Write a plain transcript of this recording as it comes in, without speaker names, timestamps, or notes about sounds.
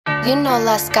You know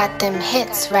Lus got them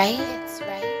hits, right?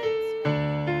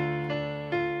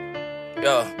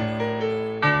 Yo,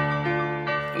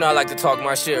 you know I like to talk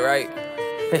my shit, right?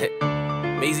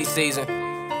 Meazy season.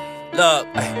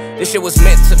 Look, this shit was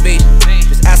meant to be.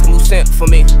 Just ask them who sent for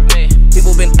me.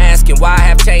 People been asking why I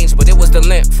have changed, but it was the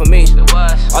length for me.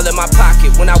 All in my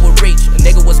pocket when I would reach. A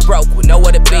nigga was broke with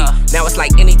nowhere to be. Now it's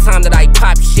like anytime that I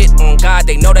pop shit on God,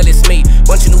 they know that it's me.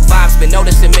 Bunch of new vibes been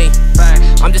noticing me.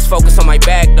 I'm just focused on my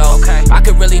bag though. I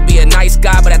could really be a nice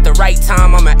guy, but at the right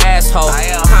time I'm an asshole.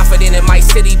 Confident in my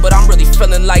city, but I'm really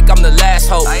feeling like I'm the last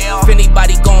hope. If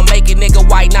anybody gon' make it, nigga,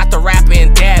 why not the rapper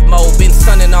in dad mode? Been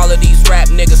sunning all of these rap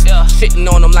niggas, shitting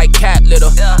on them like cat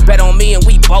litter. Bet on me and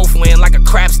we both win like a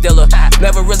crap dealer.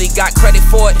 Never really got credit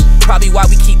for it, probably why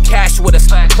we keep cash with us.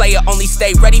 Player only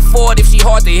stay ready for it if she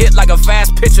hard to hit like a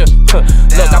fast pitcher.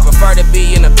 Look, I prefer to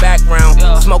be in the background,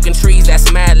 smoking trees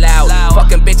that's mad loud,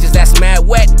 fucking bitches that's mad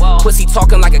wet, pussy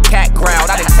talking like a cat growled.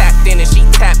 I done tapped in and she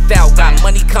tapped out. Got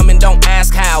money coming, don't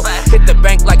ask how. Hit the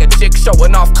bank like a chick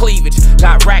showing off cleavage.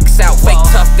 Got racks out, fake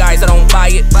tough guys, I don't buy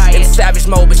it. In savage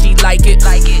mode, but she like it.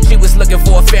 She was looking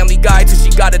for a family guy till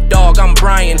she got a dog, I'm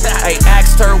Brian. I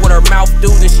asked her what her mouth do,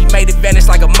 then she made it vanish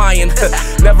like a Mayan.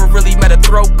 Never really met a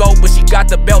throat goat, but she got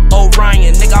the belt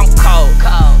Orion. Nigga, I'm cold,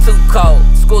 too cold.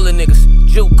 Schooling niggas,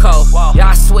 JUCO.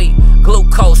 Y'all sweet,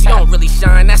 glucose. You don't really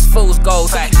shine, that's fool's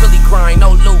goals. We really grind,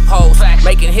 no loopholes.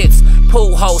 Making hits,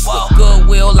 pool hosts with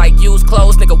goodwill like used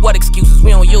clothes. Nigga, what excuses?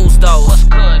 We don't use those. What's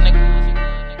good, nigga?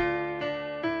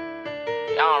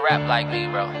 Y'all don't rap like me,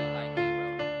 bro.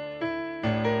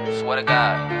 Swear to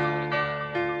God.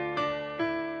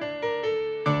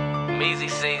 Meazy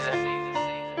season.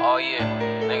 Oh yeah,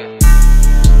 nigga.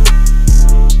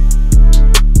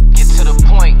 Get to the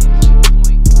point.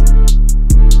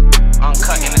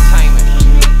 Uncut.